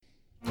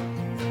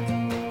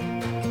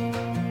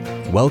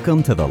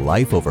Welcome to the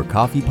Life Over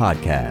Coffee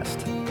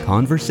podcast,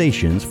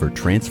 conversations for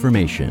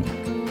transformation.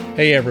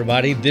 Hey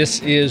everybody,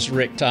 this is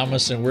Rick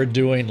Thomas and we're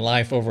doing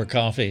Life Over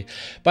Coffee.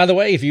 By the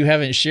way, if you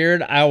haven't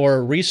shared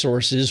our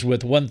resources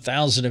with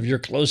 1,000 of your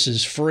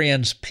closest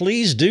friends,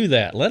 please do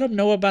that. Let them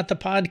know about the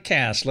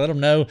podcast. Let them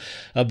know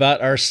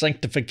about our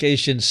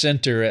Sanctification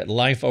Center at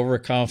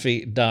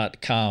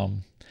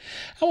lifeovercoffee.com.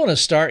 I want to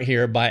start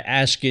here by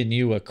asking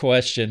you a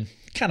question,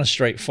 kind of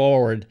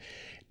straightforward.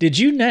 Did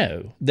you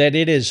know that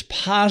it is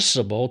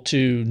possible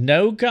to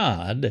know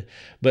God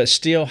but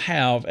still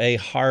have a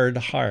hard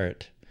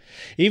heart?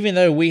 Even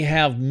though we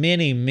have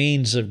many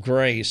means of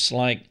grace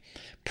like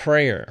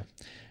prayer,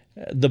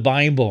 the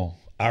Bible,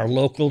 our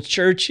local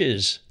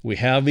churches, we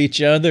have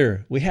each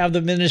other, we have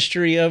the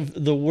ministry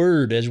of the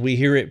Word as we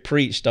hear it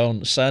preached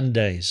on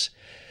Sundays.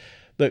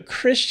 But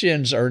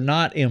Christians are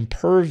not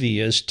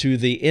impervious to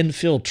the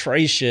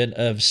infiltration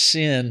of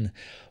sin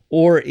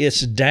or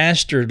its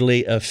dastardly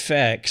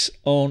effects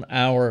on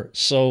our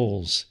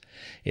souls.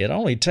 It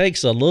only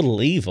takes a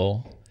little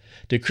evil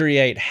to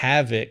create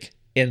havoc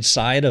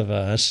inside of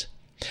us.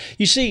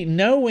 You see,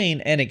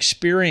 knowing and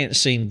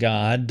experiencing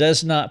God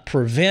does not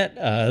prevent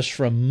us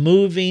from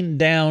moving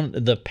down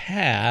the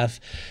path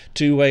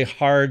to a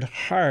hard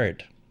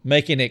heart,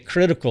 making it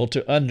critical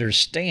to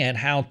understand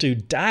how to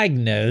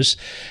diagnose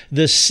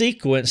the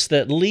sequence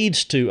that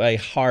leads to a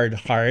hard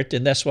heart,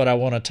 and that's what I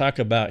want to talk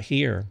about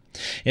here.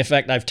 In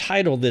fact, I've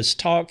titled this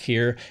talk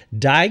here,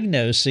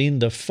 Diagnosing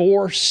the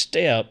 4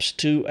 Steps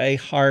to a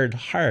Hard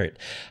Heart.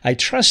 I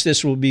trust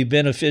this will be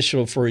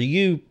beneficial for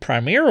you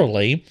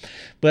primarily,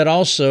 but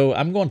also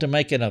I'm going to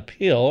make an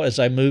appeal as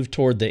I move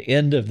toward the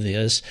end of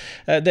this,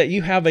 that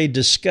you have a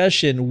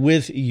discussion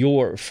with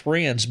your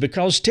friends,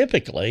 because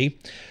typically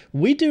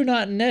we do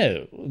not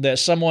know that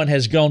someone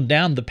has gone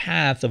down the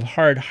path of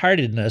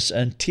hard-heartedness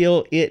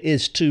until it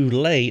is too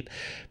late,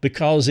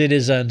 because it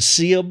is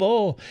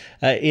unseeable,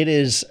 it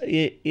is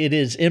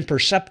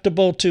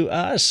imperceptible to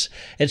us,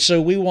 and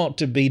so we want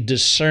to be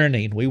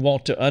discerning. We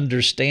want to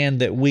understand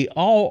that we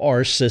all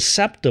are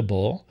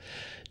susceptible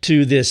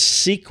to this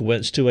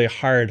sequence to a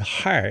hard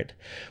heart,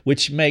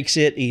 which makes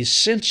it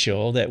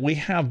essential that we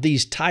have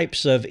these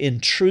types of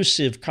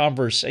intrusive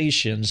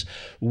conversations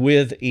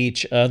with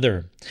each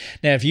other.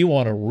 Now, if you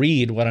want to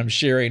read what I'm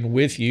sharing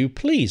with you,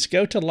 please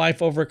go to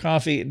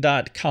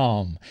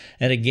lifeovercoffee.com.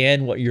 And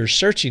again, what you're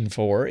searching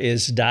for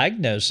is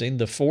diagnosing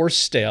the 4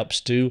 steps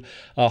to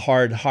a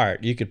hard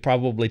heart. You could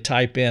probably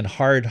type in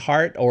hard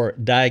heart or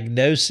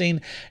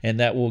diagnosing, and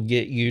that will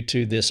get you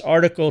to this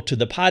article, to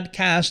the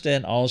podcast,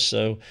 and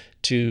also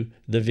to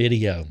the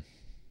video.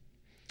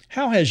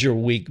 How has your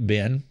week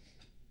been?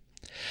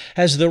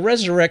 Has the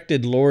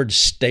resurrected Lord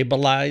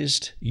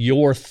stabilized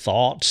your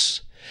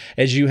thoughts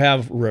as you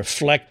have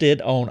reflected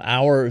on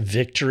our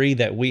victory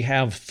that we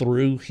have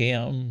through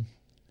Him?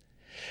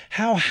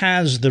 How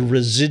has the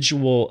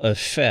residual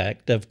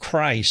effect of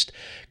Christ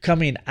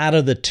coming out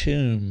of the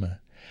tomb,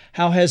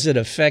 how has it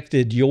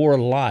affected your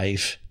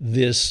life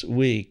this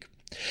week?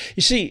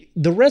 You see,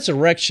 the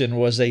resurrection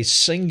was a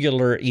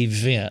singular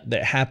event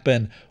that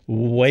happened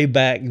way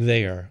back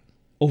there,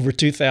 over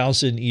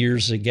 2,000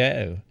 years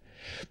ago.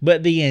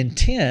 But the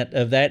intent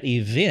of that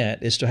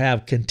event is to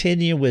have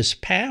continuous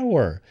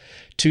power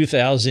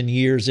 2,000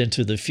 years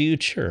into the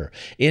future,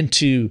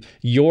 into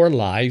your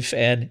life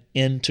and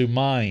into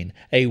mine.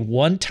 A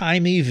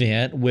one-time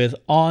event with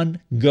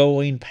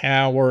ongoing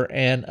power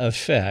and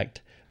effect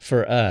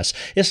for us.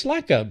 It's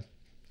like a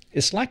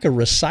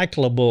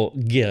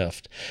recyclable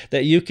gift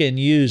that you can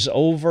use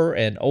over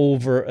and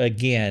over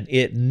again.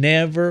 It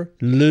never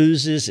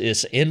loses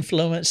its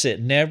influence. It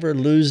never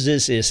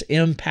loses its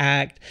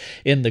impact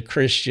in the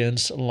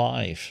Christian's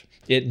life.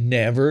 It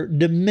never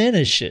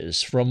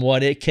diminishes from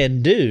what it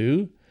can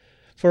do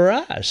for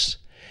us,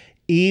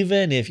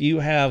 even if you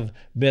have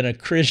been a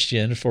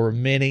Christian for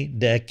many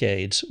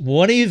decades.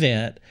 One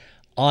event,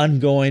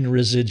 ongoing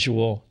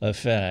residual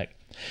effect.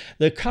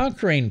 The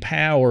conquering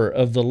power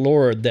of the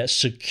Lord that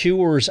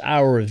secures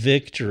our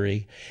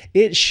victory,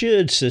 it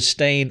should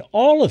sustain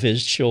all of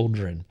His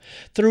children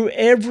through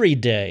every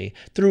day,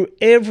 through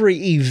every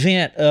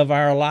event of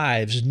our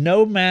lives,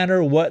 no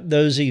matter what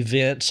those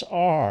events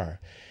are.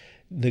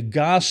 The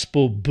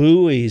gospel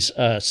buoys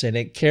us and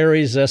it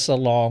carries us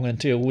along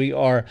until we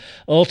are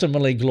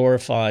ultimately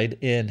glorified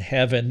in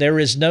heaven. There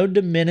is no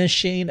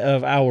diminishing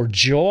of our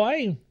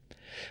joy,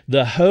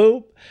 the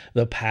hope,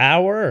 the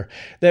power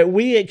that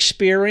we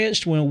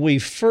experienced when we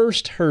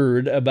first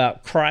heard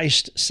about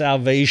Christ's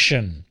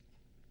salvation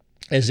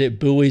as it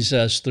buoys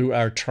us through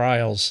our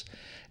trials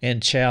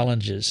and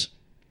challenges.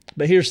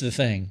 But here's the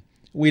thing.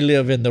 We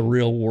live in the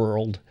real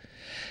world.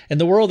 And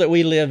the world that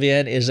we live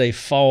in is a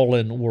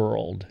fallen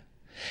world.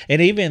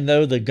 And even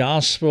though the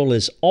gospel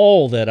is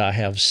all that I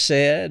have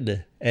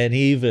said and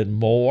even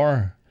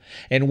more,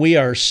 and we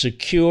are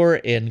secure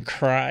in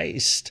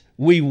Christ,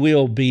 we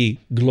will be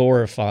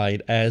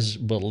glorified as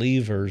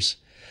believers.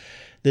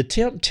 The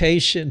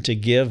temptation to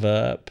give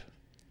up,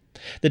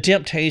 the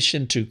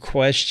temptation to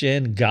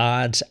question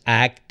God's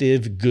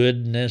active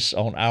goodness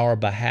on our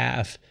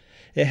behalf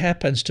It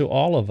happens to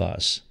all of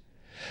us,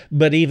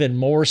 but even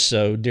more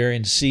so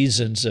during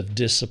seasons of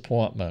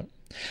disappointment.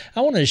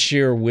 I want to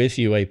share with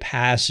you a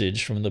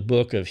passage from the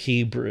book of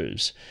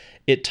Hebrews.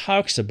 It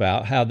talks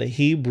about how the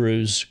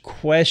Hebrews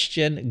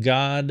questioned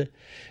God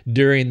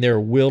during their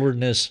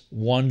wilderness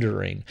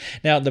wandering.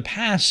 Now, the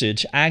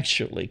passage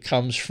actually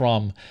comes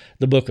from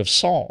the book of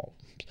Psalms,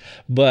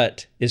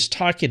 but it's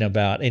talking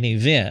about an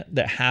event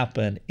that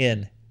happened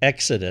in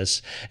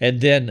Exodus.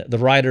 And then the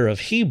writer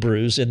of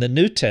Hebrews in the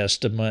New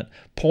Testament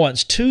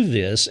points to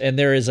this, and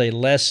there is a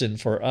lesson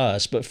for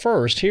us. But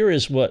first, here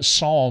is what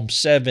Psalm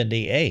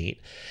 78,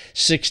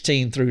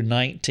 16 through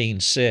 19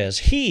 says.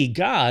 He,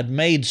 God,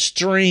 made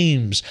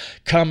streams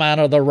come out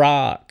of the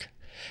rock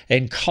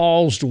and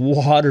caused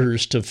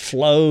waters to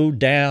flow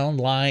down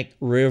like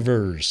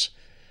rivers.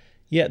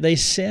 Yet they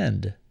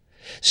sinned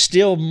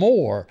still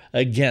more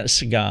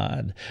against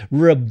God,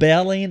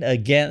 rebelling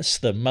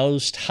against the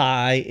Most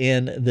High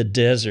in the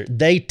desert.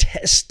 They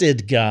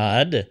tested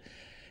God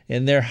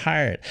in their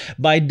heart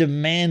by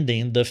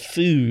demanding the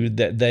food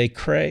that they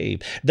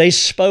crave. They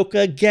spoke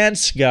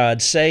against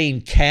God,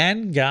 saying,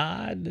 "Can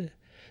God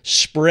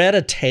spread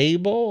a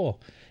table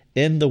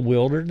in the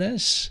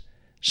wilderness?"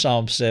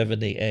 Psalm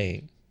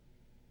 78.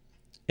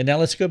 And now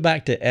let's go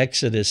back to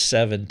Exodus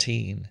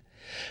 17.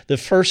 The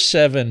first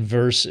 7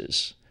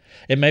 verses.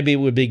 And maybe it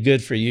would be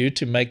good for you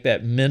to make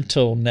that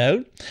mental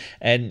note,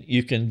 and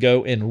you can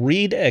go and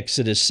read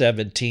Exodus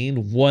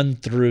 17, 1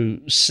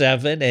 through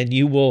 7, and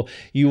you will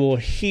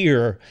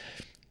hear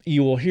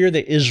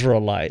the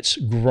Israelites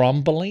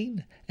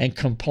grumbling and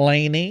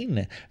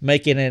complaining,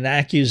 making an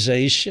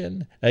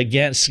accusation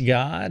against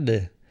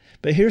God.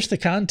 But here's the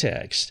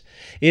context.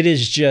 It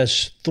is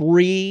just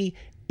 3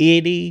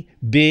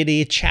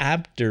 itty-bitty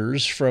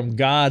chapters from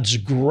God's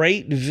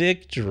great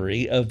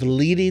victory of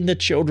leading the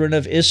children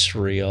of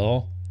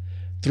Israel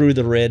through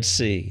the Red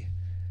Sea.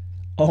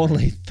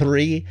 Only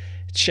 3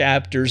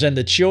 chapters, and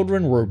the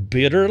children were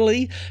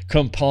bitterly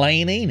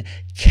complaining,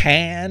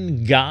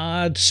 "Can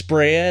God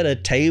spread a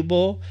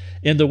table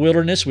in the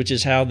wilderness?" Which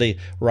is how the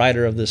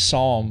writer of the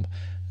psalm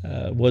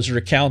was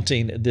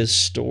recounting this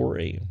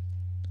story.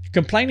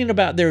 Complaining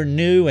about their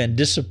new and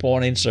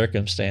disappointing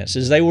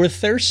circumstances. They were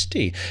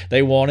thirsty.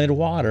 They wanted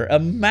water.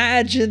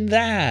 Imagine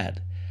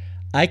that.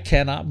 I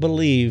cannot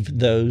believe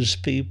those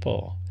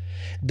people.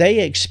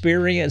 They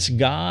experienced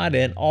God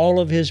in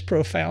all of His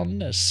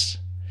profoundness.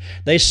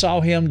 They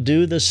saw Him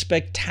do the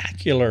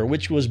spectacular,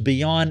 which was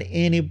beyond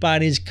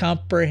anybody's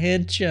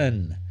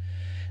comprehension.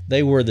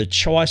 They were the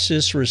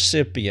choicest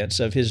recipients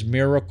of His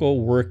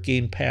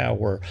miracle-working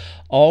power.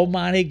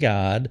 Almighty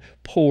God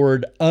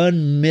poured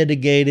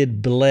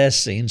unmitigated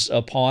blessings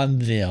upon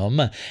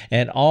them,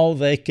 and all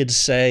they could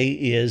say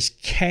is,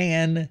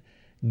 "Can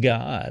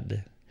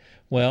God?"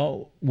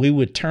 Well, we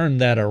would turn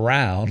that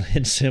around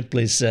and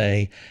simply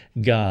say,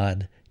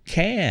 God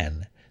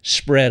can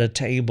spread a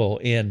table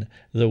in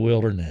the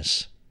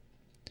wilderness.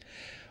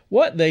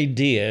 What they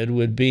did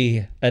would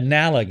be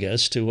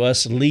analogous to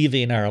us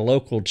leaving our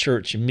local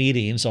church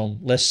meetings on,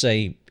 let's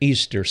say,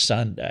 Easter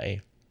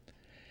Sunday,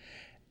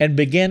 and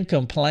begin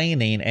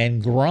complaining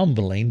and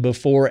grumbling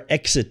before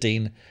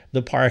exiting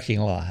the parking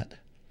lot.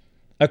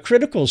 A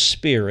critical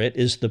spirit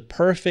is the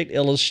perfect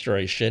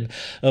illustration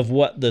of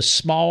what the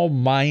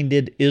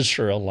small-minded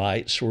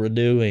Israelites were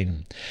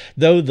doing.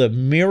 Though the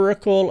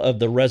miracle of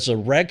the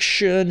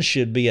resurrection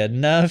should be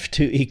enough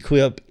to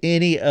equip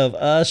any of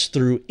us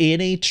through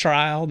any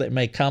trial that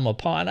may come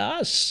upon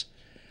us,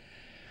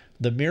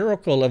 the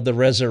miracle of the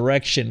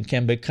resurrection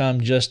can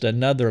become just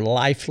another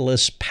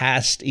lifeless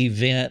past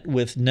event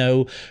with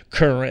no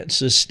current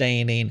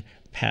sustaining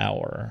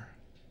power.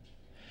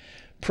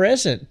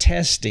 Present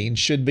testing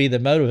should be the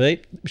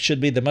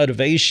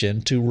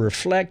motivation to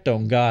reflect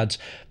on God's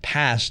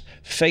past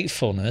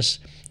faithfulness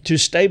to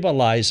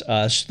stabilize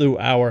us through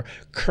our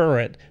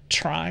current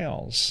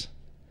trials.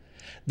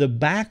 The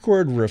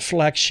backward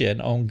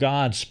reflection on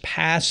God's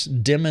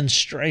past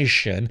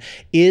demonstration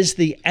is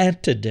the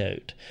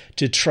antidote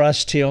to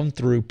trust Him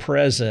through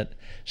present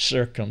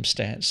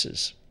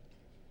circumstances.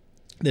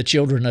 The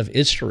children of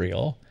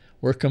Israel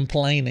were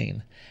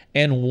complaining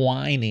and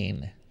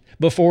whining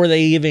before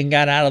they even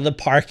got out of the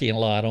parking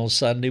lot on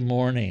Sunday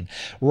morning,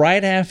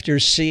 right after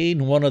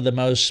seeing one of the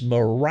most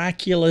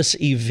miraculous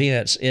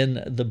events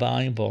in the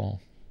Bible.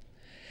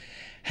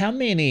 How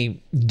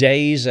many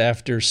days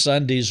after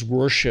Sunday's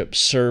worship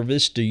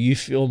service do you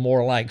feel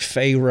more like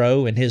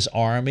Pharaoh and his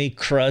army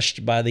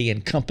crushed by the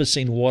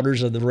encompassing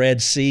waters of the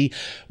Red Sea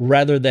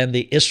rather than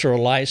the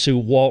Israelites who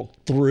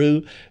walked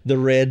through the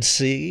Red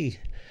Sea?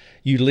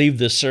 You leave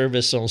the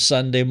service on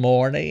Sunday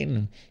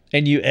morning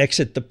and you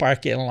exit the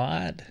parking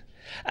lot.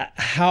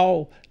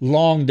 How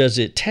long does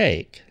it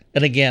take?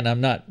 And again, I'm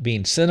not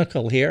being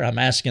cynical here. I'm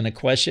asking a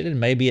question,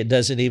 and maybe it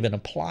doesn't even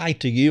apply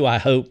to you. I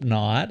hope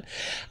not.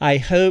 I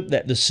hope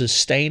that the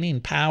sustaining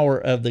power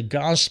of the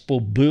gospel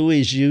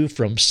buoys you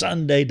from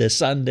Sunday to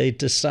Sunday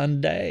to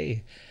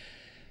Sunday.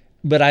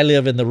 But I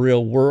live in the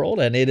real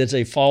world, and it is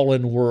a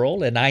fallen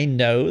world, and I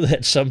know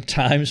that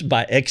sometimes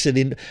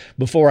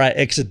before I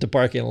exit the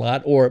parking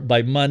lot, or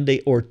by Monday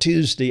or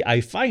Tuesday,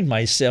 I find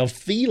myself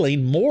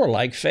feeling more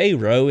like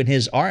Pharaoh and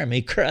his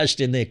army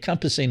crushed in the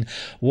encompassing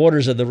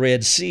waters of the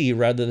Red Sea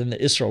rather than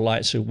the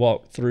Israelites who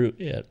walked through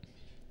it.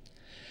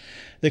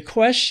 The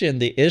question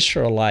the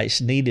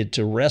Israelites needed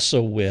to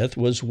wrestle with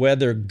was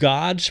whether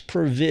God's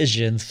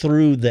provision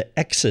through the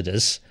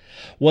Exodus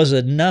was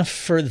enough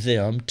for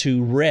them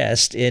to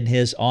rest in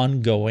his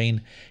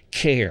ongoing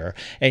care.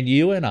 And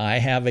you and I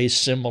have a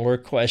similar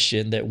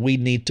question that we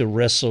need to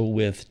wrestle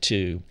with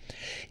too.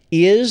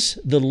 Is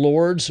the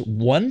Lord's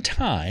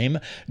one-time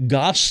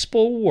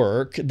gospel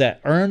work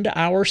that earned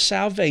our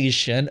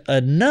salvation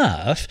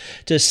enough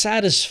to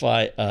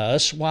satisfy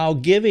us while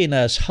giving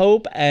us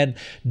hope and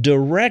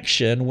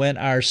direction when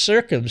our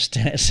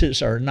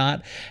circumstances are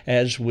not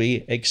as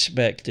we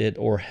expected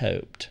or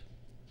hoped?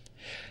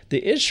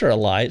 The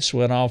Israelites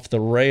went off the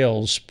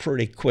rails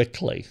pretty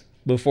quickly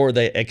before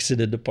they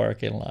exited the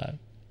parking lot.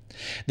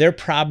 Their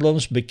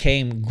problems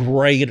became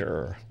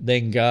greater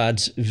than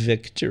God's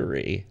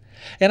victory.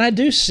 And I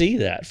do see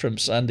that from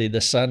Sunday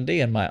to Sunday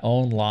in my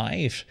own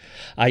life.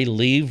 I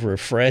leave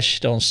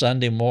refreshed on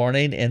Sunday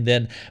morning, and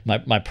then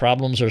my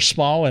problems are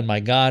small and my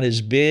God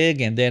is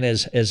big. And then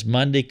as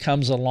Monday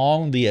comes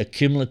along, the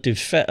accumulative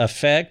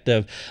effect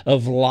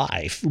of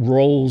life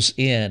rolls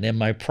in, and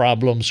my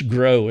problems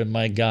grow and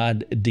my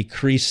God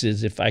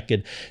decreases, if I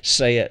could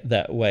say it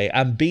that way.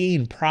 I'm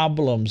being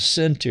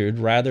problem-centered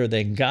rather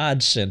than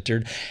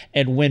God-centered.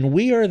 And when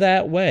we are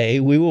that way,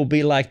 we will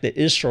be like the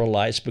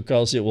Israelites,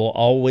 because it will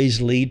always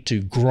lead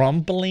to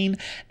grumbling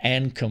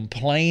and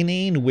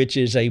complaining, which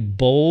is a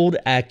bold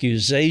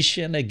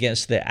accusation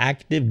against the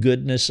active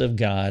goodness of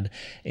God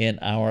in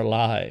our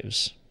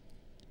lives.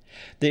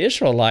 The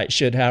Israelites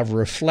should have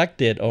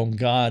reflected on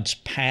God's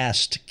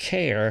past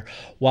care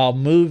while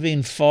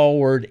moving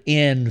forward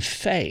in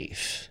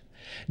faith,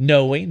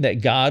 knowing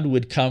that God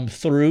would come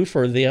through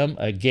for them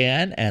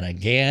again and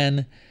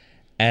again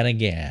and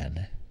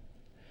again.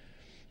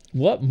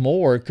 What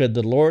more could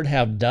the Lord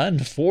have done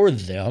for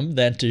them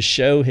than to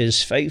show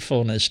his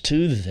faithfulness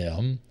to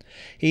them?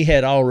 He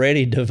had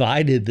already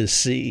divided the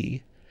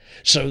sea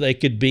so they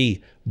could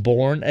be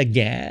born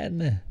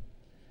again.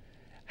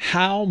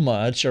 How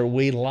much are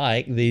we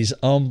like these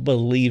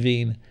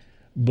unbelieving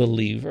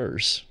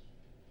believers?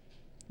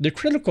 The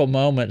critical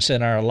moments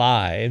in our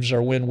lives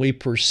are when we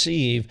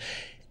perceive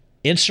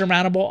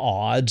insurmountable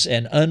odds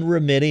and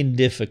unremitting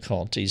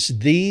difficulties.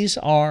 These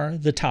are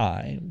the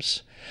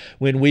times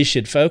when we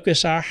should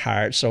focus our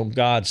hearts on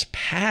God's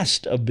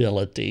past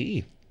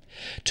ability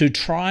to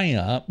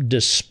triumph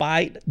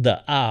despite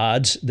the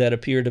odds that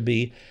appear to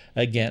be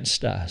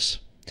against us.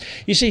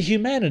 You see,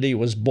 humanity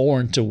was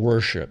born to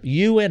worship.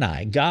 You and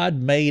I, God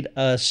made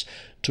us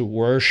to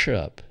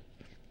worship.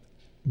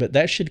 But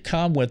that should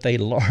come with a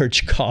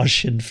large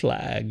caution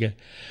flag.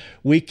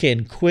 We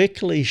can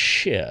quickly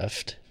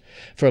shift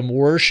from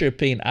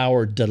worshiping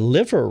our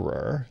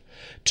deliverer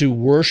to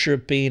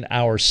worshiping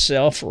our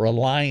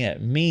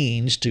self-reliant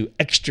means to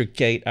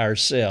extricate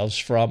ourselves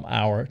from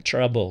our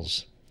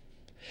troubles.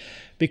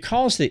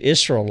 Because the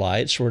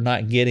Israelites were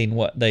not getting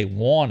what they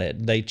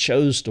wanted, they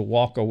chose to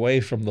walk away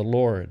from the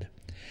Lord.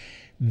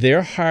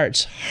 Their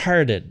hearts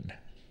hardened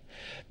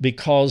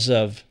because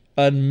of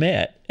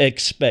unmet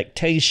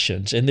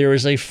expectations, and there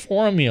is a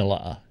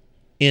formula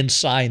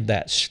inside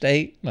that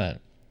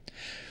statement.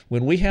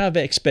 When we have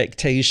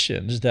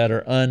expectations that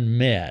are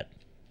unmet,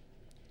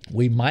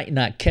 we might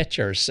not catch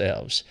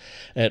ourselves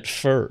at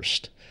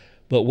first,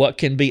 but what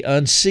can be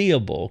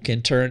unseeable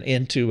can turn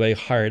into a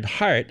hard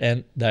heart,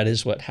 and that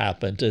is what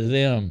happened to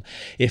them.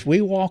 If we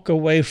walk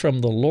away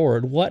from the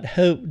Lord, what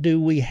hope do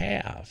we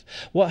have?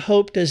 What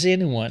hope does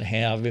anyone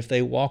have if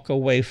they walk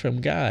away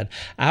from God?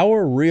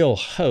 Our real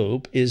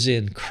hope is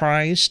in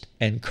Christ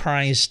and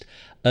Christ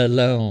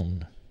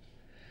alone.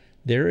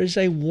 There is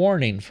a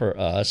warning for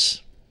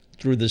us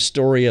through the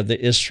story of the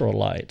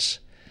Israelites,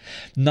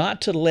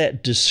 not to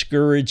let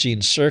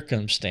discouraging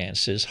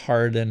circumstances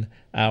harden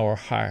our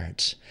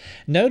hearts.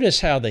 Notice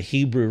how the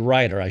Hebrew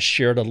writer, I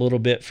shared a little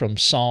bit from the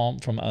Psalm,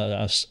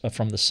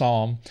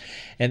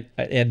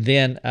 and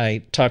then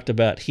I talked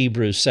about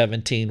Exodus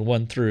 17,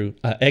 1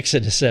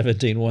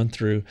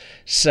 through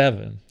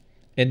 7.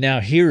 And now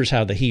here's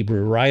how the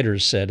Hebrew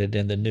writers said it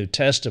in the New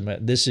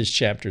Testament. This is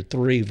chapter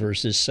 3,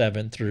 verses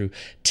 7 through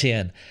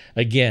 10.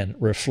 Again,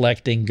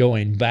 reflecting,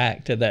 going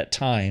back to that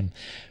time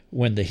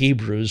when the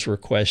Hebrews were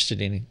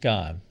questioning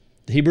God.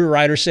 The Hebrew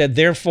writer said,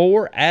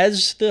 "Therefore,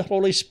 as the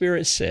Holy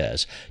Spirit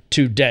says,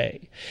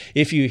 today,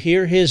 if you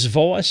hear his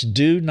voice,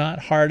 do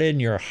not harden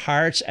your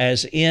hearts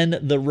as in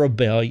the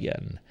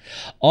rebellion,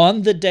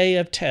 on the day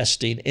of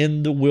testing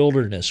in the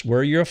wilderness,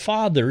 where your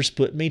fathers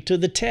put me to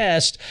the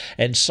test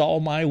and saw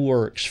my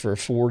works for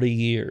 40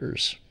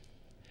 years.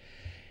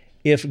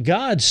 If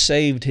God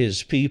saved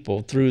his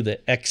people through the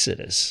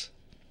Exodus,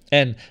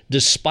 and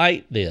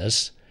despite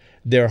this,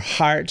 their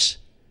hearts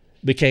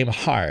became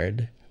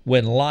hard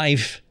when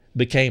life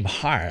became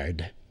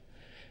hard,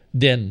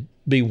 then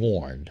be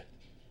warned.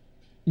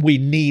 We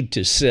need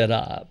to sit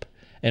up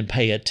and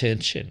pay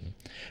attention,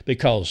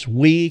 because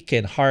we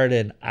can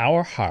harden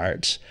our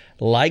hearts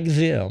like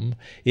them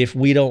if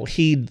we don't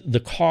heed the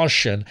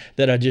caution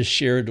that I just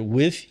shared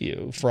with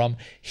you from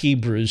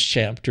Hebrews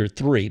chapter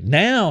 3.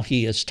 Now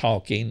he is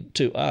talking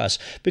to us,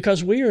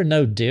 because we are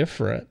no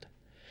different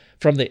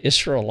from the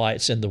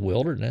Israelites in the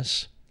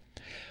wilderness.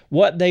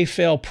 What they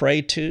fell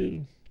prey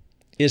to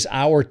is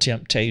our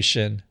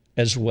temptation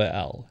as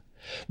well.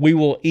 We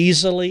will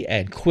easily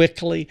and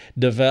quickly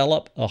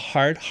develop a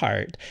hard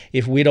heart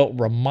if we don't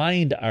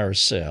remind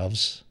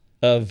ourselves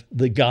of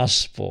the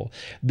gospel,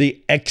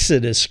 the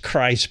exodus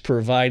Christ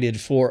provided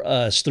for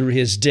us through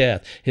his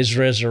death, his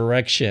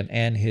resurrection,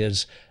 and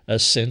his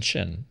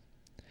ascension.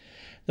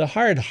 The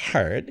hard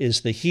heart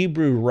is the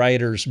Hebrew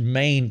writer's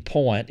main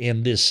point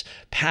in this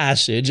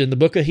passage in the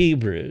book of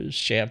Hebrews,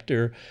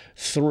 chapter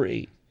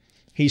 3.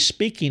 He's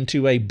speaking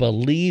to a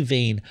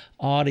believing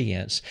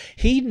audience.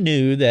 He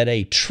knew that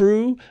a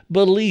true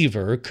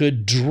believer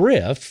could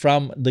drift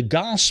from the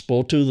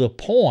gospel to the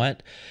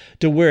point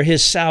to where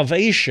his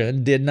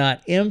salvation did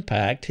not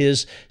impact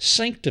his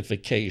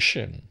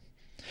sanctification.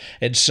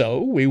 And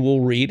so we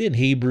will read in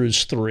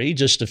Hebrews 3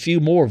 just a few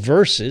more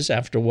verses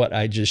after what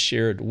I just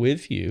shared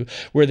with you,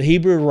 where the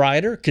Hebrew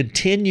writer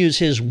continues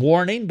his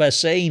warning by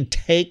saying,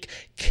 "Take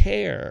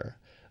care,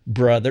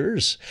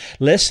 brothers,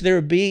 lest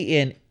there be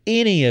in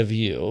any of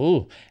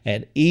you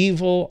an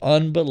evil,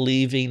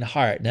 unbelieving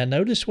heart." Now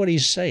notice what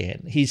he's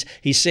saying. He's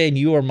saying,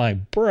 you are my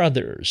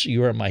brothers.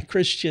 You are my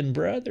Christian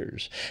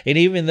brothers. And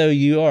even though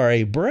you are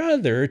a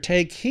brother,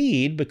 take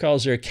heed,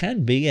 because there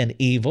can be an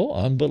evil,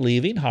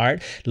 unbelieving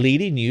heart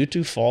leading you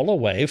to fall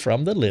away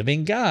from the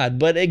living God.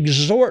 But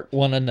exhort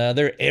one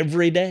another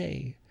every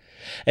day,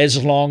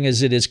 as long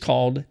as it is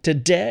called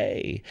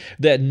today,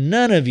 that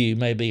none of you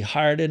may be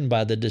hardened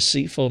by the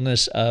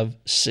deceitfulness of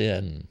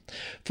sin.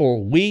 For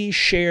we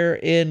share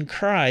in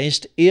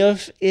Christ,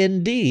 if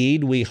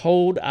indeed we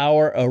hold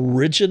our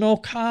original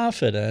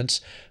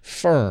confidence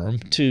firm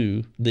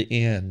to the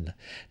end.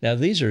 Now,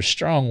 these are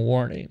strong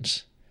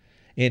warnings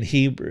in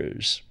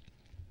Hebrews.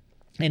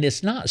 And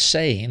it's not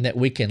saying that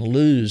we can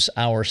lose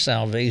our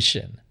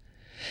salvation.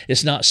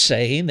 It's not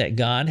saying that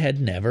God had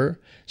never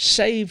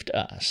saved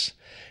us.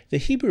 The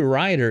Hebrew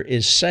writer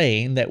is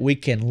saying that we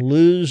can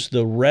lose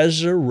the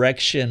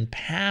resurrection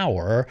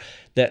power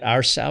that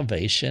our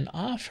salvation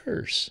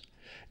offers.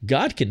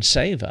 God can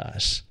save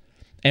us,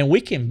 and we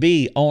can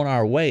be on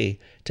our way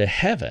to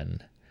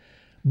heaven,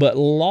 but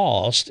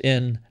lost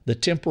in the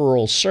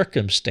temporal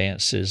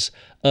circumstances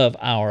of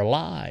our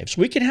lives.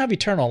 We can have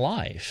eternal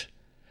life,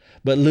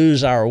 but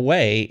lose our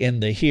way in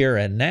the here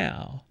and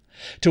now,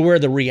 to where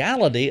the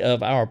reality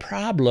of our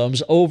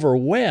problems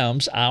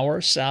overwhelms our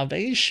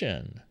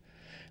salvation.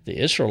 The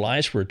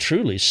Israelites were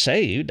truly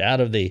saved out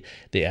of the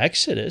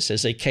Exodus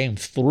as they came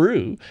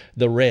through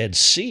the Red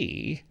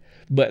Sea,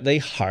 but they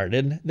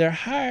hardened their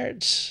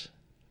hearts.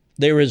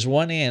 There is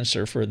one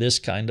answer for this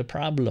kind of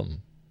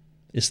problem.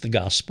 It's the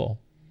gospel.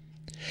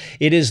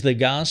 It is the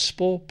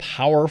gospel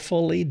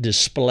powerfully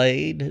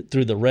displayed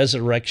through the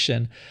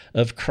resurrection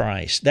of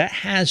Christ. That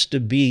has to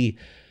be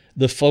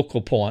the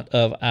focal point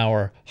of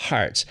our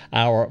hearts,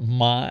 our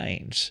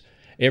minds.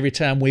 Every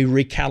time we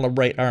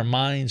recalibrate our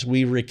minds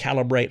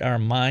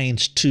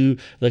to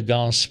the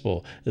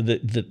gospel,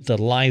 the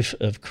life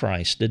of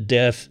Christ, the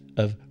death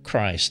of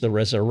Christ, the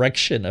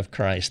resurrection of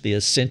Christ, the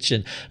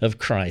ascension of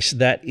Christ.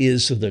 That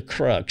is the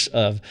crux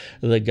of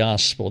the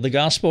gospel. The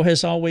gospel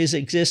has always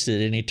existed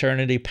in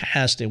eternity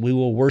past, and we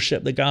will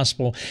worship the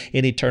gospel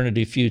in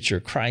eternity future.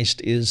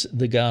 Christ is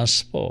the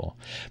gospel.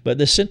 But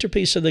the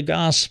centerpiece of the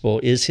gospel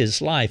is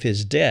his life,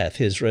 his death,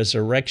 his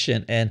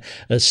resurrection and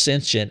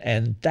ascension,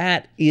 and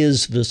that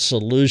is the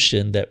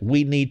solution that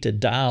we need to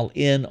dial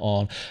in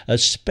on,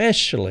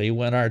 especially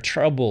when our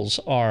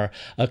troubles are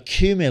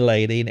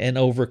accumulating and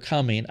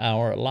overcoming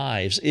our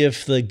lives.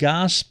 If the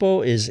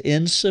gospel is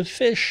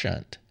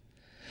insufficient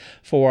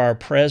for our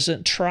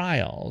present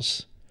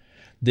trials,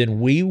 then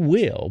we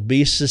will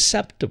be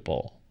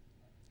susceptible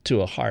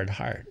to a hard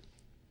heart.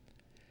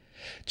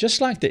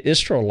 Just like the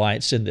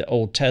Israelites in the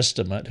Old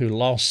Testament who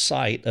lost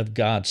sight of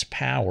God's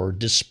power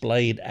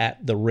displayed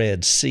at the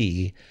Red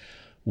Sea,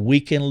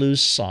 we can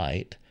lose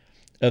sight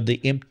of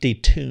the empty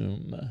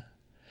tomb,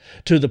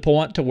 to the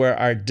point to where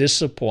our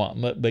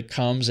disappointment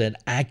becomes an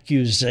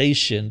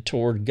accusation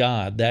toward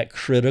God, that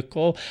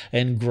critical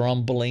and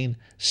grumbling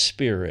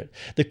spirit.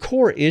 The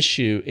core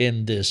issue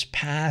in this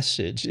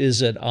passage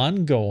is an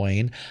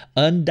ongoing,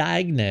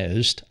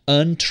 undiagnosed,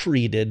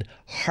 untreated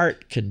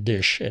heart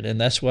condition,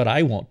 and that's what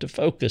I want to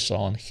focus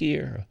on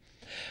here.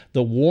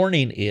 The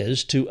warning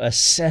is to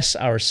assess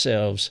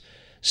ourselves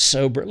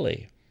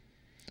soberly,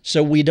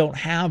 so we don't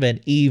have an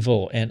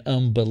evil and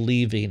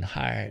unbelieving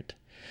heart.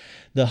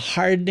 The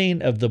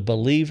hardening of the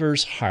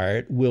believer's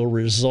heart will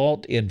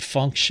result in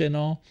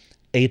functional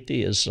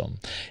atheism.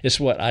 It's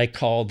what I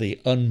call the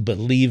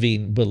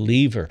unbelieving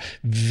believer.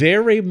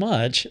 Very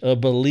much a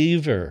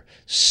believer,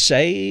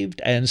 saved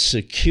and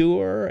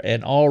secure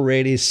and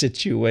already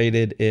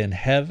situated in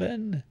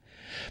heaven,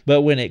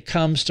 But when it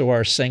comes to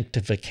our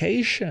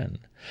sanctification,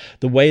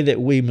 the way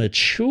that we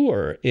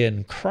mature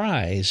in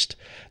Christ,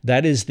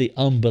 that is the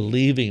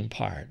unbelieving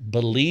part.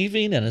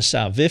 Believing in a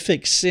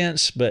salvific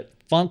sense, but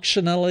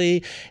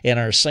functionally in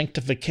our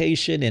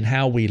sanctification, in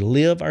how we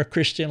live our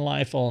Christian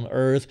life on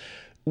earth,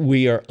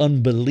 we are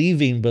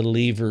unbelieving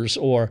believers,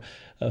 or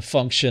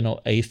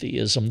functional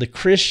atheism. The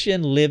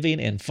Christian living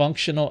in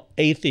functional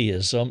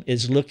atheism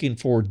is looking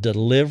for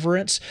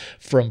deliverance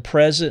from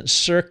present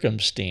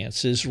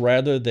circumstances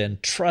rather than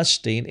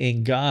trusting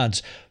in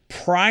God's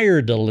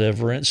prior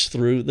deliverance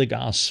through the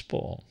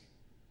gospel.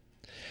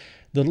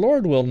 The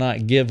Lord will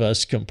not give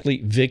us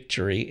complete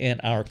victory in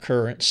our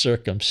current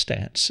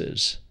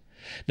circumstances.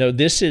 No,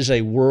 this is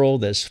a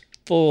world that's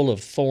full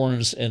of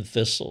thorns and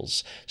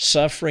thistles.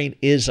 Suffering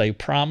is a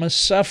promise.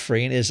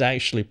 Suffering is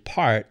actually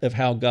part of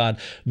how God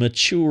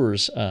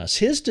matures us.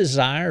 His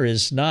desire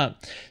is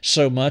not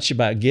so much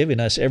about giving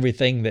us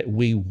everything that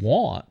we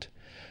want,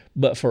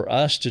 but for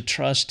us to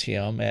trust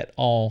Him at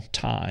all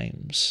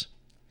times.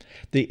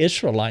 The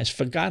Israelites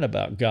forgot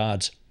about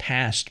God's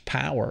past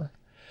power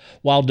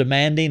while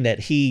demanding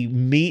that He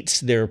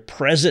meets their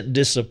present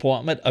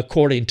disappointment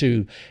according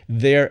to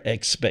their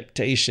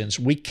expectations.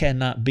 We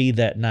cannot be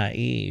that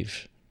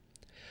naive.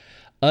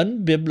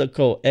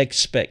 Unbiblical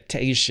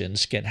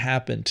expectations can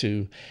happen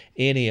to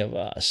any of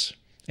us.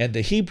 And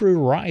the Hebrew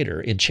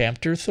writer in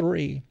chapter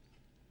 3,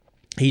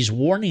 he's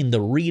warning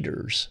the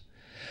readers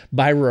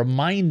by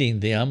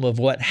reminding them of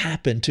what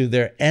happened to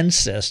their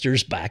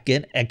ancestors back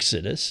in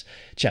Exodus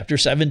chapter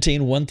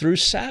 17, 1 through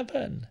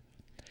 7.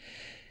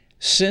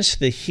 Since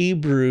the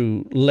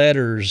Hebrew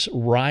letters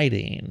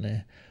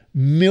writing,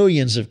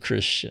 millions of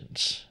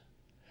Christians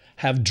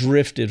have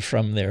drifted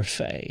from their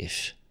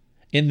faith.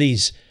 In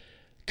these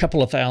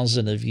couple of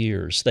thousand of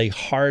years, they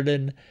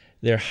hardened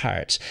their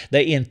hearts.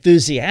 They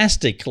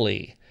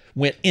enthusiastically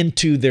went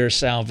into their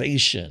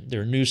salvation,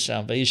 their new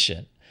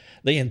salvation.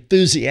 They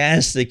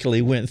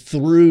enthusiastically went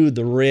through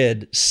the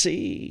Red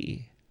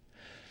Sea.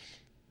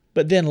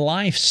 But then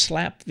life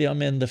slapped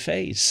them in the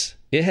face.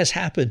 It has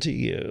happened to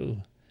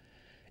you.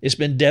 It's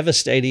been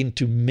devastating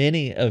to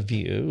many of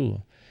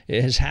you.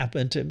 It has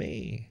happened to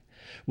me.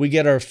 We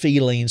get our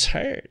feelings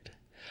hurt.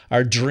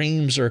 Our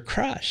dreams are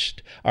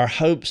crushed. Our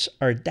hopes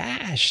are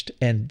dashed.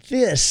 And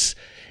this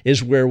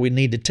is where we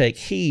need to take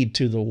heed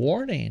to the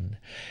warning.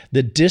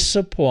 The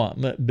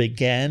disappointment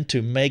began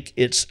to make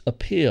its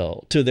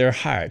appeal to their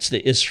hearts,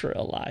 the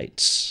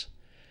Israelites.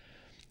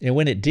 And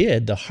when it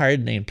did, the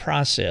hardening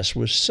process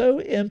was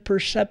so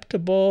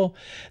imperceptible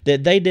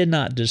that they did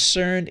not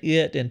discern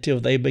it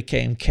until they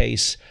became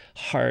case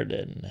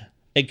hardened,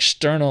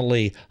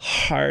 externally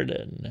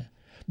hardened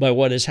by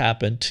what has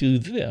happened to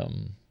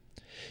them.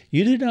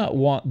 You do not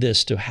want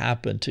this to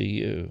happen to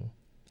you.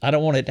 I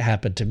don't want it to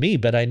happen to me,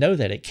 but I know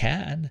that it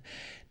can.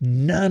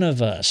 None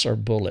of us are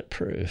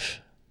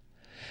bulletproof.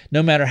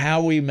 No matter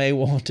how we may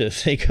want to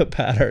think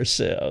about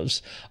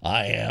ourselves,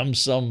 I am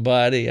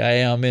somebody, I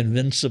am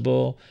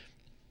invincible.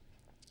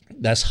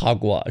 That's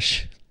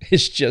hogwash.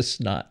 It's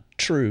just not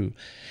true.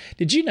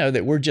 Did you know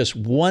that we're just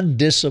one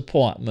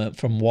disappointment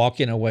from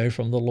walking away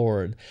from the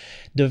Lord?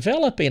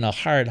 Developing a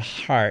hard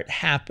heart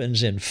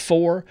happens in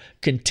 4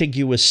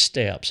 contiguous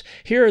steps.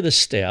 Here are the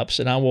steps,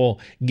 and I will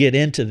get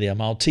into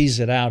them. I'll tease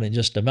it out in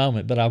just a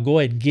moment, but I'll go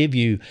ahead and give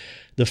you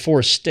the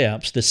 4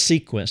 steps, the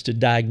sequence to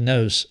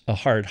diagnose a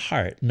hard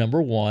heart.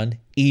 Number 1,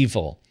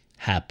 evil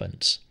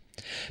happens.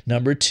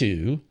 Number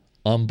 2,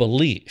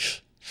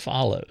 unbelief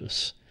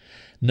follows.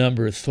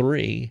 Number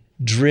 3,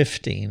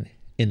 drifting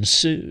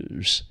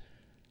ensues.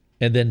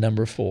 And then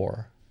number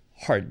 4,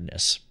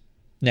 hardness.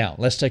 Now,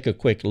 let's take a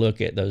quick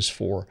look at those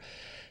 4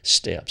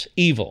 steps.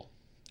 Evil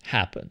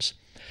happens.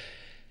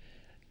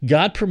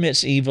 God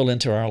permits evil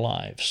into our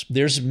lives.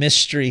 There's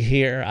mystery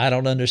here. I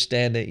don't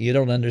understand it. You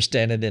don't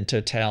understand it in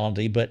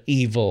totality, but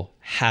evil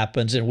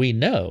happens. And we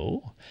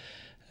know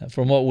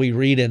from what we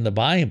read in the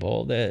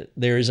Bible that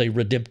there is a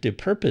redemptive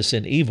purpose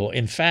in evil.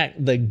 In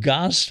fact, the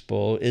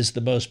gospel is the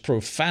most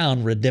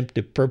profound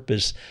redemptive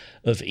purpose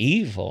of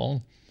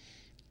evil.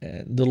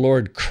 The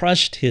Lord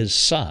crushed His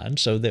Son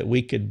so that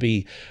we could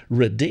be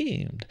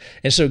redeemed.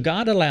 And so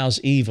God allows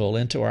evil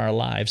into our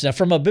lives. Now,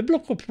 from a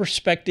biblical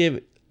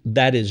perspective,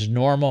 that is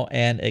normal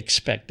and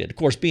expected. Of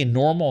course, being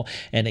normal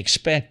and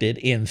expected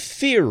in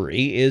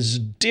theory is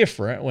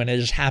different when it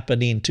is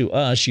happening to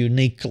us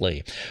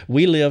uniquely.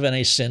 We live in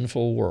a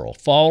sinful world.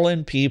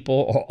 Fallen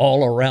people are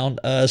all around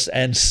us,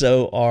 and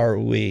so are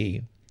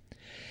we.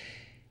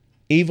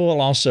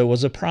 Evil also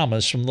was a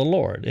promise from the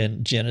Lord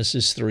in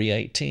Genesis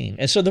 3:18.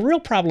 And so the real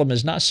problem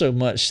is not so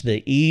much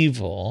the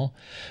evil,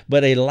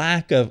 but a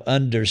lack of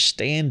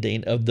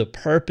understanding of the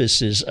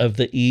purposes of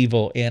the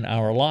evil in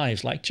our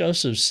lives. Like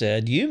Joseph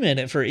said, you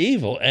meant it for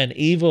evil, and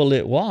evil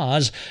it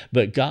was,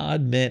 but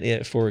God meant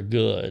it for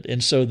good.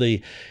 And so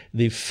the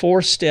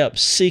 4-step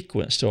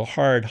sequence to a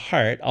hard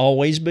heart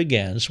always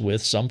begins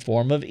with some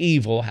form of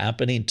evil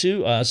happening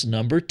to us.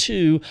 Number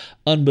 2,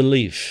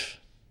 unbelief.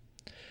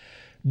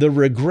 The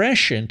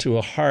regression to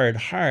a hard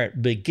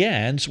heart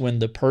begins when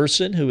the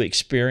person who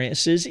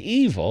experiences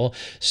evil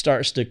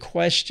starts to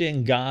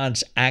question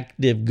God's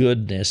active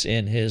goodness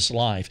in his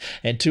life.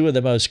 And two of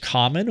the most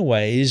common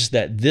ways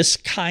that this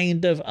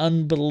kind of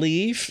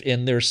unbelief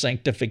in their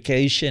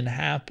sanctification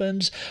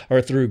happens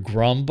are through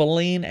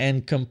grumbling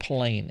and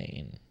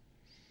complaining.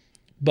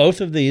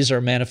 Both of these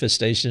are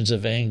manifestations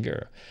of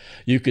anger.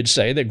 You could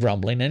say that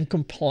grumbling and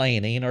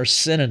complaining are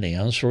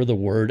synonyms for the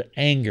word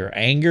anger.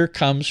 Anger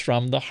comes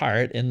from the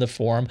heart in the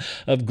form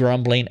of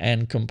grumbling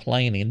and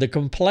complaining. The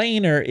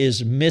complainer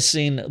is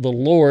missing the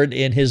Lord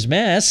in his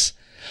mess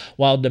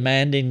while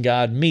demanding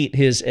God meet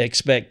his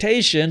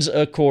expectations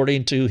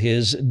according to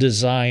his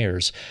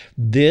desires.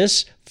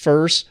 This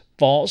first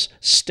false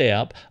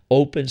step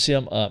opens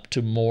him up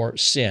to more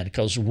sin.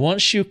 Because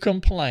once you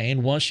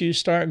complain, once you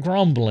start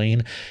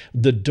grumbling,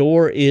 the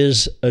door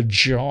is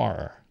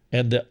ajar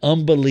and the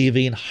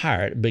unbelieving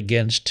heart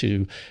begins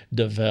to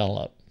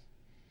develop.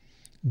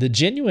 The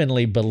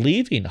genuinely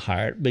believing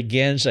heart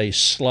begins a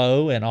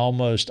slow and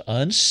almost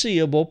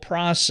unseeable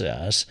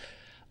process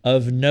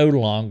of no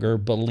longer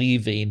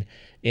believing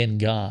in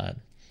God.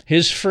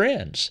 His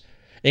friends,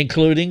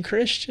 including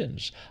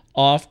Christians,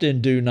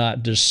 often do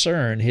not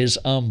discern his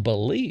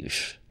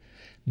unbelief,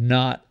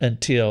 not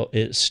until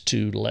it's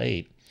too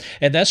late.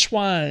 And that's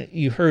why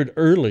you heard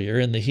earlier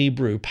in the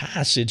Hebrew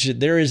passage that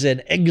there is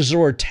an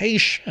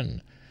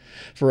exhortation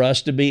for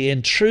us to be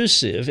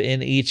intrusive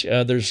in each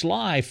other's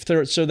life.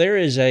 So there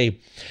is a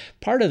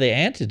part of the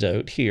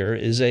antidote here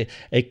is a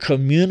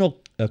communal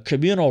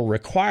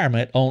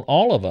requirement on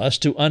all of us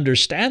to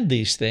understand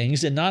these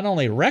things and not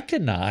only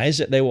recognize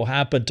that they will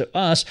happen to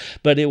us,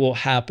 but it will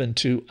happen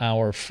to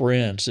our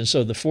friends. And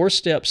so the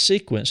four-step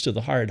sequence to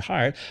the hard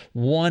heart: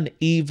 one,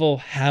 evil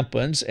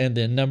happens, and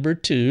then number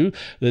two,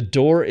 the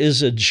door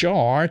is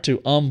ajar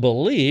to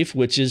unbelief,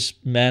 which is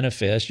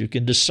manifest. You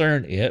can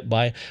discern it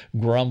by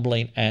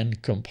grumbling and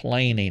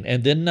complaining.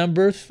 And then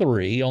number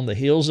three, on the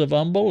heels of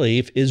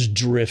unbelief, is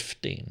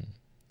drifting.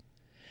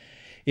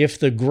 If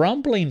the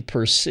grumbling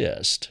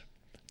persists,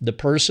 the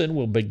person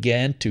will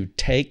begin to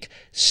take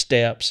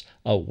steps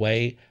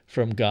away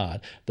from God.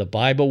 The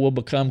Bible will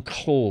become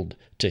cold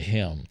to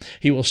him.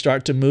 He will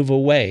start to move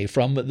away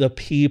from the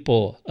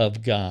people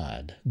of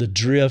God. The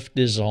drift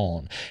is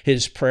on.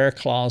 His prayer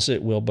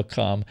closet will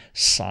become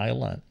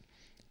silent.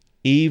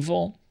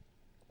 Evil,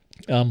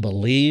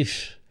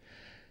 unbelief,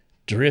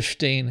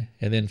 drifting,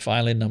 and then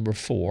finally number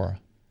four,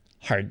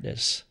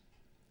 hardness.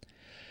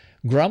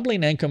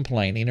 Grumbling and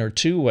complaining are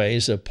two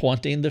ways of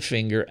pointing the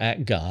finger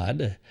at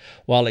God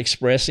while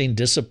expressing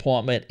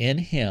disappointment in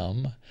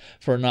him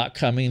for not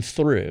coming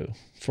through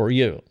for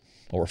you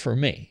or for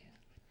me.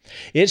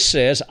 It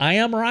says, I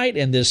am right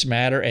in this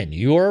matter and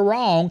you are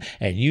wrong,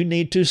 and you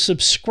need to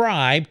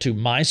subscribe to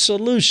my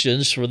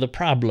solutions for the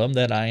problem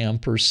that I am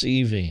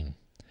perceiving.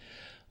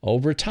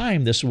 Over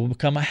time, this will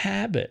become a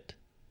habit,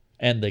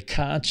 and the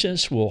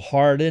conscience will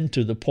harden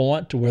to the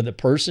point to where the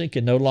person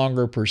can no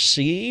longer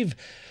perceive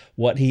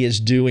what he is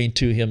doing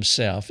to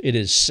himself. It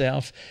is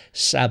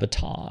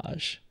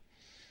self-sabotage.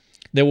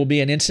 There will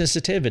be an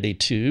insensitivity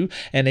to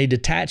and a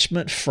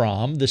detachment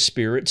from the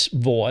Spirit's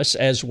voice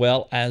as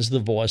well as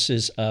the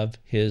voices of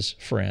his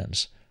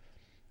friends.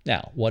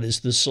 Now, what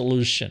is the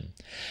solution?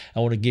 I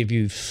want to give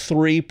you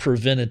three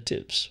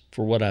preventatives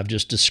for what I've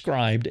just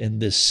described in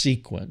this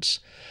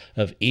sequence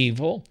of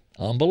evil,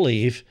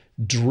 unbelief,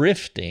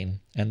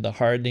 drifting, and the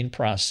hardening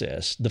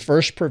process. The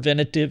first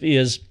preventative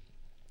is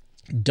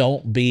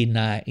don't be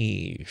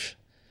naive.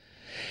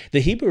 The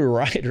Hebrew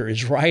writer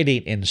is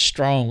writing in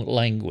strong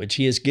language.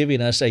 He is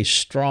giving us a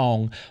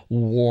strong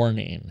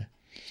warning.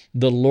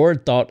 The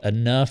Lord thought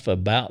enough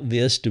about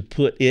this to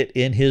put it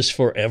in his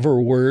forever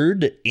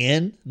word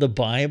in the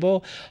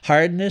Bible.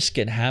 Hardness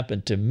can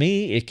happen to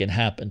me. It can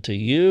happen to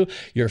you.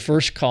 Your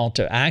first call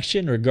to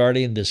action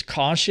regarding this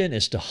caution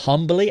is to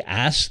humbly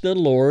ask the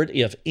Lord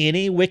if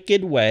any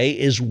wicked way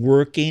is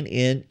working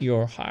in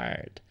your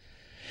heart.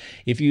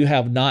 If you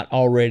have not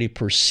already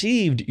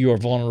perceived your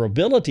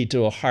vulnerability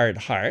to a hard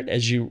heart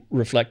as you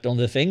reflect on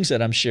the things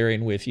that I'm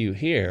sharing with you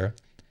here,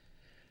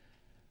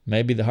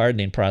 maybe the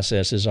hardening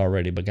process has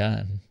already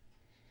begun.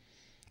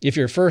 If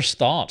your first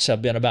thoughts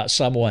have been about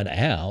someone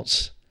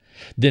else,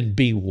 then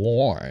be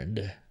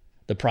warned.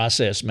 The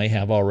process may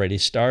have already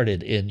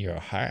started in your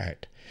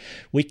heart.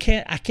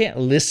 I can't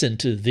listen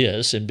to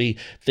this and be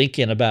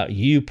thinking about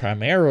you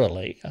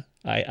primarily.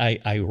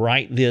 I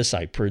write this,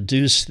 I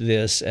produce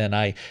this, and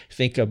I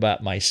think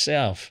about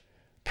myself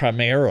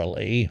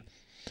primarily.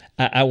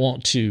 I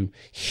want to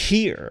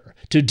hear.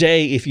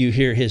 Today, if you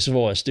hear his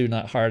voice, do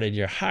not harden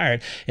your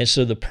heart. And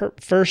so the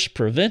first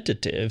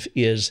preventative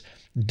is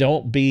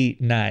don't be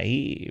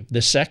naive.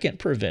 The second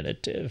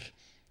preventative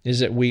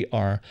is that we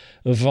are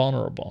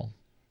vulnerable.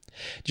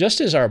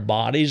 Just as our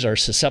bodies are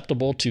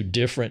susceptible to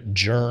different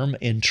germ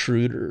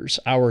intruders,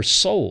 our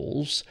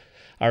soul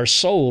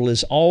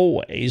is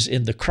always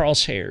in the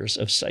crosshairs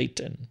of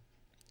Satan.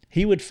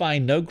 He would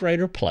find no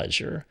greater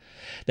pleasure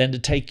than to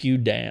take you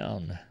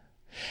down.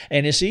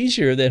 And it's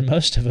easier than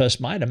most of us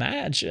might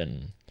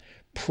imagine.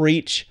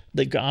 Preach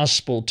the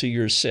gospel to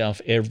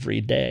yourself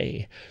every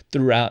day,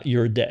 throughout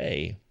your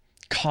day.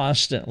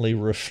 Constantly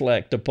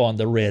reflect upon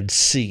the Red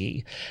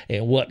Sea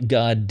and what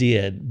God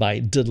did by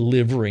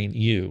delivering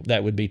you.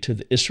 That would be to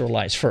the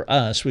Israelites. For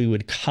us, we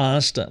would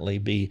constantly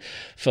be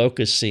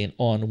focusing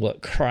on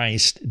what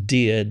Christ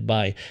did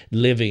by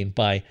living,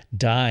 by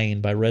dying,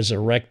 by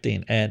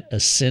resurrecting and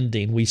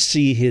ascending. We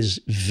see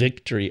his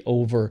victory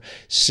over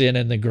sin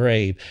and the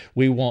grave.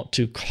 We want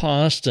to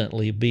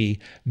constantly be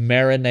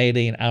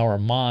marinating our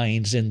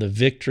minds in the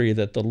victory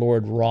that the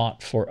Lord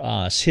wrought for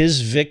us.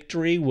 His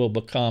victory will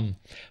become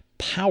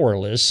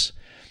powerless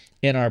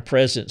in our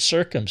present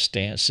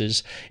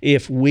circumstances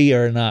if we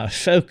are not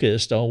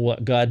focused on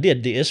what God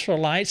did. The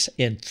Israelites,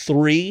 in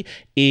 3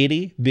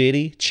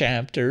 itty-bitty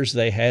chapters,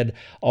 they had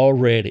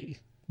already,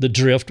 the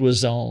drift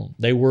was on.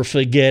 They were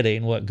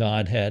forgetting what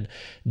God had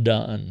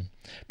done.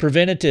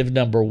 Preventative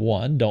number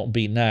 1, don't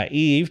be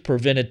naive.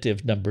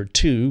 Preventative number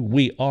 2,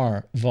 we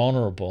are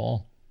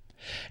vulnerable.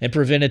 And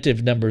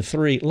preventative number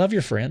 3, love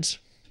your friends.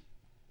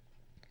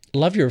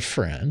 Love your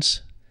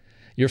friends.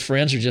 Your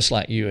friends are just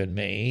like you and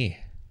me.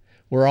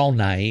 We're all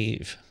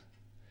naive.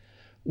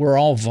 We're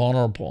all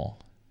vulnerable.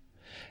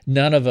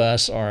 None of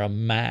us are a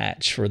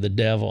match for the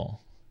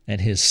devil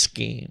and his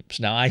schemes.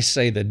 Now, I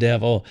say the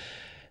devil,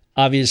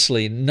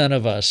 obviously none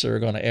of us are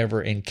going to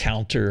ever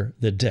encounter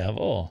the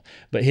devil,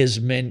 but his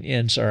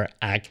minions are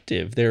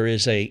active. There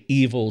is an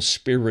evil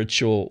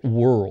spiritual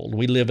world.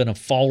 We live in a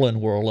fallen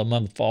world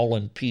among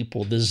fallen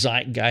people. The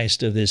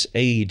zeitgeist of this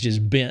age is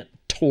bent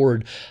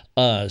toward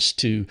us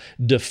to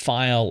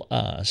defile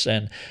us,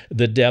 and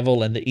the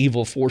devil and the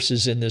evil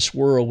forces in this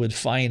world would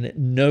find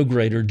no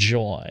greater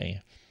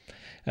joy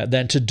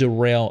than to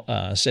derail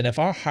us. And if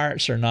our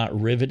hearts are not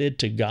riveted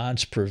to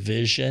God's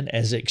provision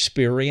as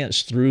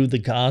experienced through the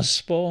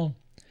gospel,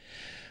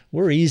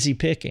 we're easy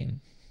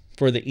picking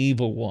for the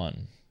evil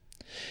one.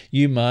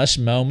 You must,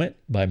 moment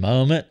by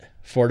moment,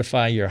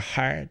 fortify your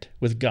heart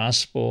with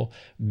gospel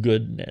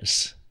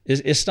goodness.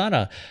 It's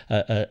not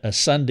a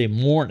Sunday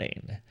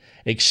morning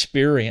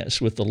experience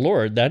with the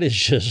Lord. That is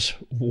just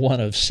one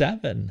of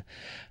 7.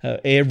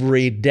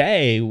 Every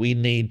day we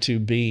need to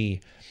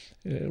be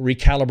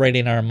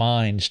recalibrating our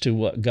minds to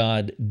what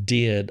God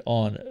did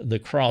on the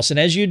cross. And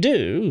as you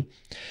do,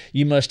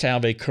 you must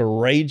have a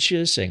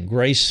courageous and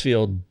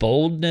grace-filled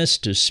boldness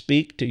to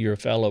speak to your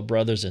fellow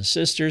brothers and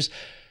sisters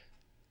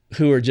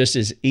who are just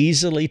as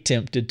easily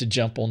tempted to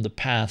jump on the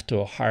path to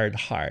a hard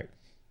heart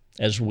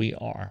as we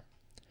are.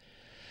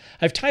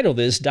 I've titled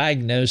this,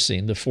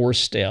 Diagnosing the 4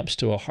 Steps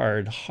to a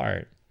Hard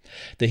Heart.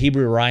 The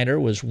Hebrew writer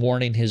was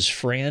warning his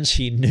friends.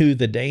 He knew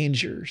the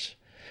dangers.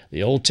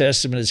 The Old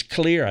Testament is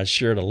clear. I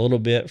shared a little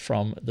bit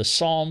from the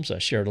Psalms. I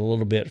shared a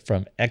little bit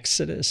from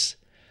Exodus.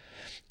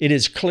 It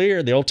is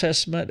clear, the Old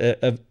Testament,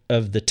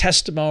 of the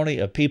testimony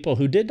of people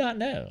who did not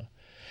know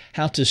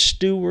how to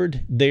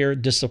steward their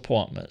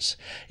disappointments.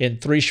 In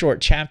 3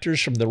 short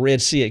chapters from the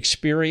Red Sea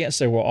experience,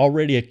 they were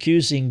already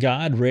accusing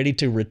God, ready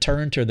to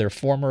return to their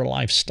former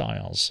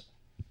lifestyles.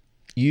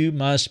 You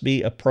must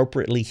be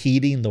appropriately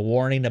heeding the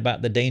warning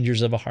about the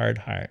dangers of a hard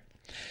heart.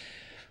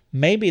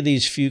 Maybe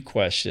these few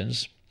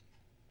questions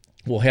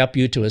will help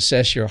you to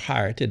assess your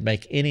heart and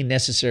make any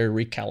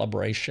necessary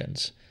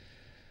recalibrations.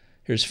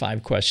 Here's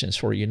 5 questions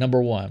for you.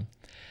 Number 1,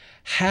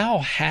 how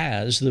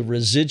has the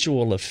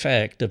residual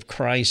effect of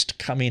Christ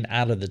coming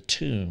out of the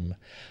tomb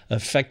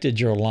affected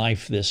your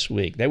life this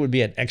week? That would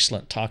be an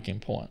excellent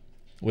talking point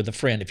with a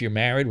friend. If you're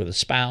married, with a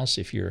spouse,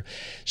 if you're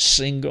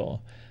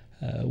single,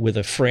 with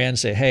a friend,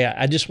 say, hey,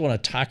 I just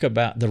want to talk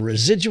about the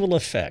residual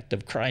effect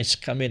of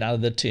Christ coming out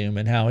of the tomb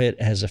and how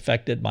it has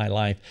affected my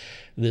life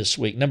this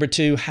week. Number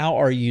 2, how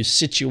are you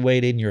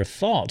situating your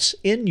thoughts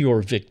in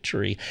your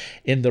victory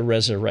in the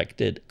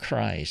resurrected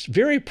Christ?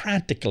 Very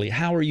practically,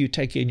 how are you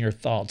taking your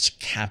thoughts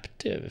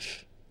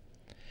captive?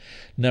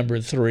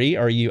 Number 3,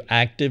 are you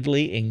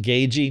actively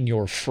engaging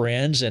your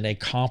friends in a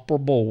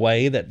comparable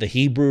way that the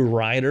Hebrew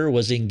writer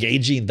was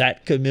engaging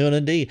that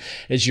community?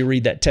 As you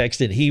read that text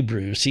in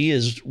Hebrews, he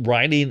is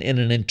writing in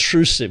an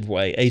intrusive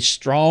way, a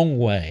strong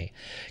way,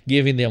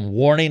 giving them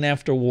warning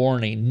after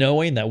warning,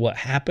 knowing that what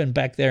happened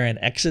back there in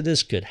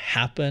Exodus could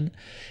happen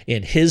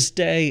in his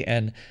day,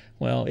 and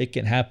well, it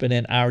can happen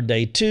in our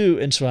day too.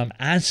 And so I'm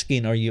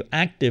asking, are you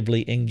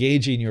actively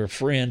engaging your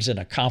friends in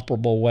a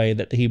comparable way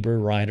that the Hebrew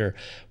writer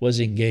was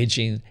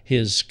engaging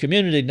his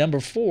community? Number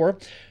 4,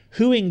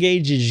 who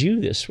engages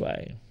you this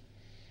way?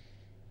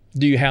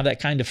 Do you have that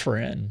kind of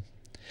friend?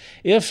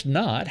 If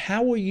not,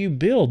 how will you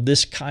build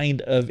this kind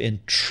of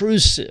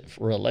intrusive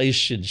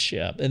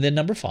relationship? And then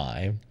number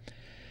 5,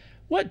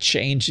 what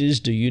changes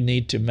do you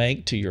need to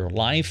make to your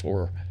life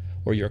or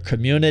your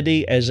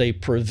community as a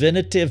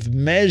preventative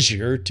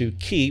measure to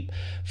keep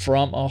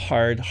from a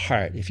hard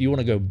heart? If you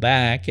want to go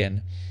back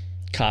and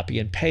copy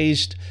and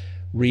paste,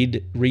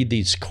 read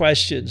these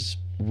questions,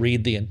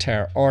 read the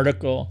entire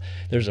article.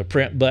 There's a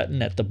print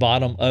button at the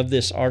bottom of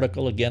this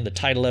article. Again, the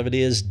title of it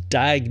is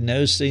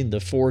Diagnosing the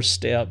 4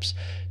 Steps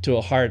to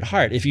a Hard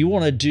Heart. If you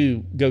want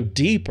to go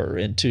deeper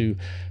into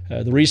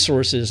the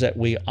resources that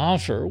we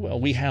offer, well,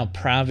 we have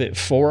private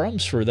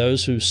forums for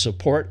those who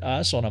support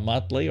us on a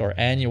monthly or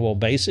annual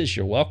basis.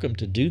 You're welcome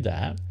to do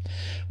that.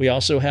 We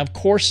also have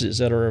courses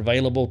that are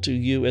available to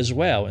you as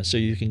well. And so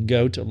you can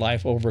go to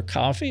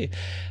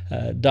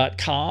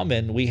lifeovercoffee.com,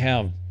 and we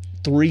have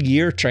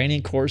 3-year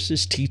training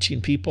courses teaching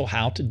people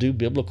how to do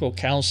biblical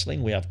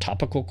counseling. We have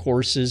topical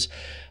courses.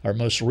 Our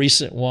most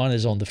recent one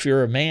is on the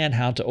fear of man,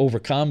 how to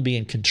overcome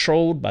being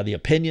controlled by the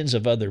opinions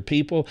of other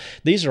people.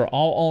 These are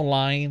all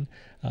online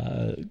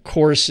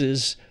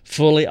courses,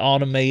 fully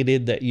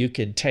automated, that you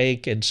can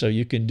take, and so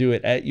you can do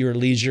it at your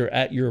leisure,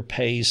 at your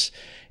pace,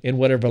 in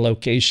whatever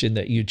location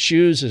that you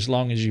choose, as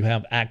long as you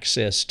have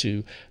access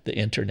to the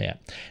internet.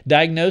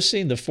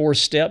 Diagnosing the 4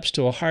 Steps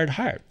to a Hard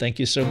Heart. Thank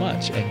you so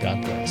much, and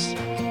God bless.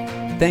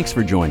 Thanks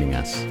for joining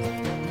us.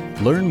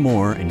 Learn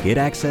more and get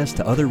access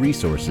to other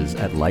resources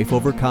at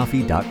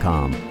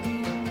lifeovercoffee.com.